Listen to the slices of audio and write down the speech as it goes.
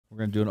We're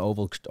gonna do an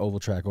oval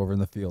track over in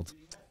the field.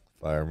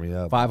 Fire me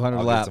up. 500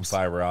 I'll laps. Get some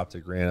fiber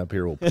optic ran up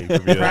here. We'll pay per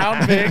view. Crown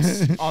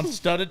Vics on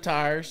studded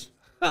tires.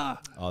 Oh,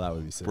 that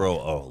would be sick. Bro,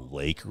 a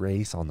lake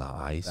race on the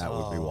ice. That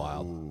would be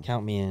wild.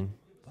 Count me in.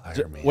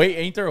 Fire me. Wait,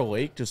 ain't there a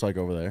lake just like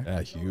over there?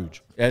 Yeah,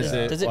 huge. Does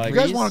it Does it like, You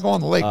guys want to go on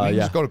the lake? We can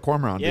yeah. just go to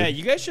Cormorant. Yeah, dude.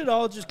 you guys should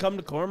all just come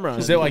to Cormorant.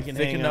 is it like We can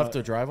thick hang enough out.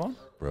 to drive on?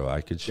 Bro,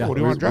 I could show Yeah, What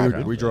do you want to drive?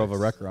 dude? we drove a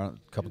wrecker on it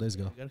a couple days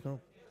ago.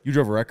 You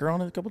drove a wrecker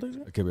on it a couple days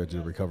ago? Okay, we had to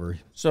do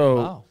recovery. So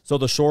Wow. So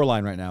the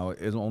shoreline right now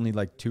is only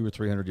like 200 or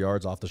 300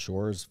 yards off the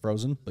shore is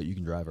frozen, but you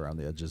can drive around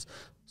the edges.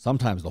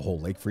 Sometimes the whole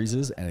lake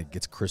freezes and it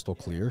gets crystal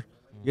clear.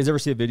 You guys ever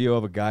see a video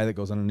of a guy that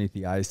goes underneath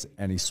the ice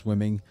and he's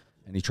swimming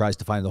and he tries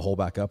to find the hole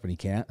back up and he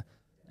can't?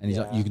 And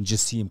you can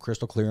just see him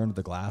crystal clear under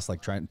the glass,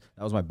 like trying.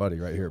 That was my buddy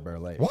right here at Bear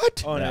Lake.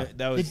 What? Oh, no,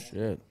 that was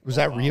shit. Was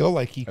that real?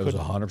 Like he It was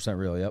could. 100%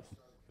 real. Yep.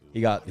 He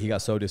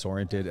got so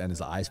disoriented and his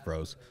eyes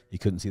froze. He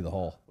couldn't see the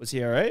hole. was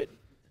he all right?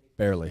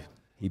 Barely.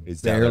 He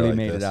He's down there barely like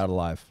made this. it out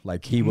alive.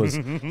 Like he was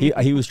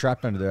he was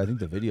trapped under there. I think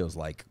the video's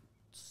like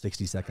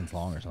 60 seconds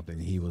long or something.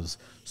 He was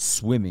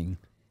swimming.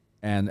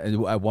 And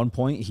at one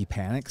point, he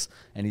panics,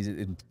 and he's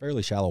in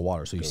fairly shallow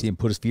water. So you see him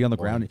put his feet on the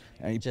ground,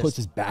 and he Just puts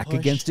his back push.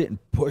 against it and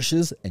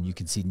pushes, and you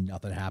can see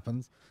nothing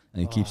happens.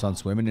 And he keeps on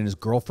swimming, and his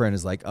girlfriend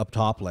is like up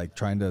top, like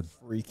trying to.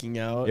 Freaking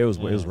out. It was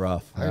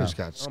rough. I just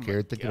got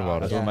scared thinking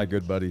about That's it. one of my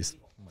good buddies.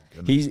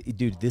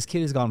 Dude, this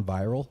kid has gone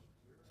viral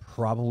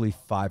probably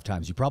 5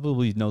 times. You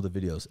probably know the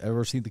videos.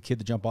 Ever seen the kid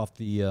that jump off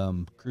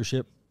the cruise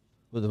ship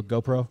with a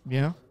GoPro?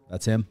 Yeah.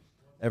 That's him.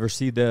 Ever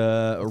see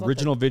the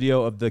original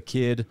video of the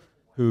kid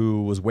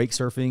who was wake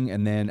surfing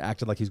and then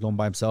acted like he's going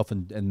by himself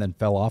and then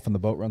fell off and the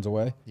boat runs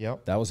away?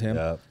 Yep. That was him.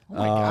 Yeah. Oh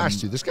my gosh,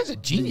 dude, this guy's a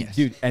genius.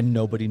 Dude, and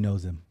nobody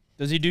knows him.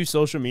 Does he do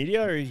social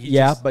media or he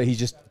Yeah, just, but he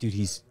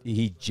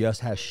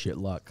just has shit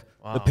luck.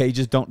 The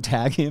pages don't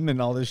tag him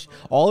and all this.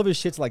 All of his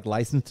shit's like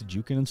licensed to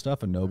juking and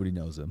stuff, and nobody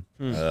knows him.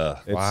 It's so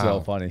Wow.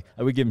 funny.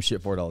 I would give him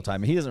shit for it all the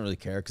time, and he doesn't really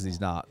care because he's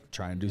not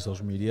trying to do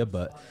social media.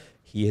 But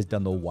he has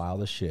done the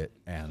wildest shit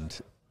and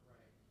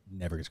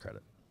never gets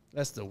credit.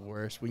 that's the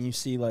worst when you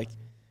see like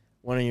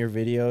one of your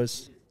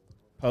videos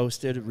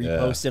posted,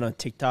 reposted on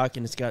TikTok,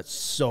 and it's got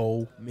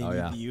so many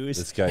yeah. views,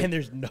 This guy- and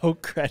there's no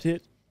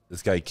credit.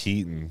 This guy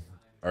Keaton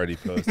already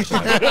posted.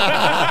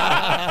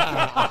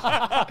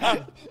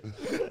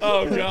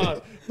 Oh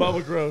god,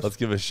 Bubba Gross. Let's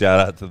give a shout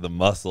out to the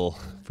Muscle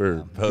for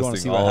see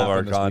posting what all of our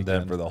happened this content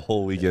weekend? for the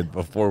whole weekend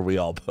before we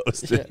all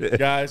posted it.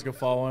 Guys, go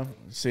follow him.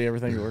 See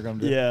everything that we're gonna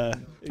do. Yeah,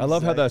 I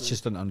love how that's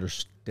just an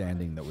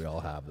understanding that we all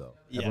have, though.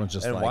 Yeah. Everyone's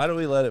just And like, why do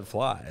we let it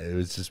fly? It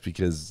was just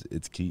because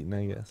it's Keaton,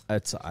 I guess.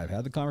 I've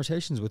had the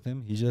conversations with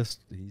him.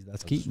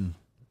 That's Keaton.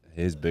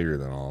 He's bigger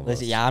than all of us.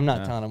 Listen, yeah, I'm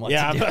not telling him what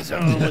yeah. to I'm do.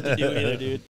 not knowing what to do either, dude.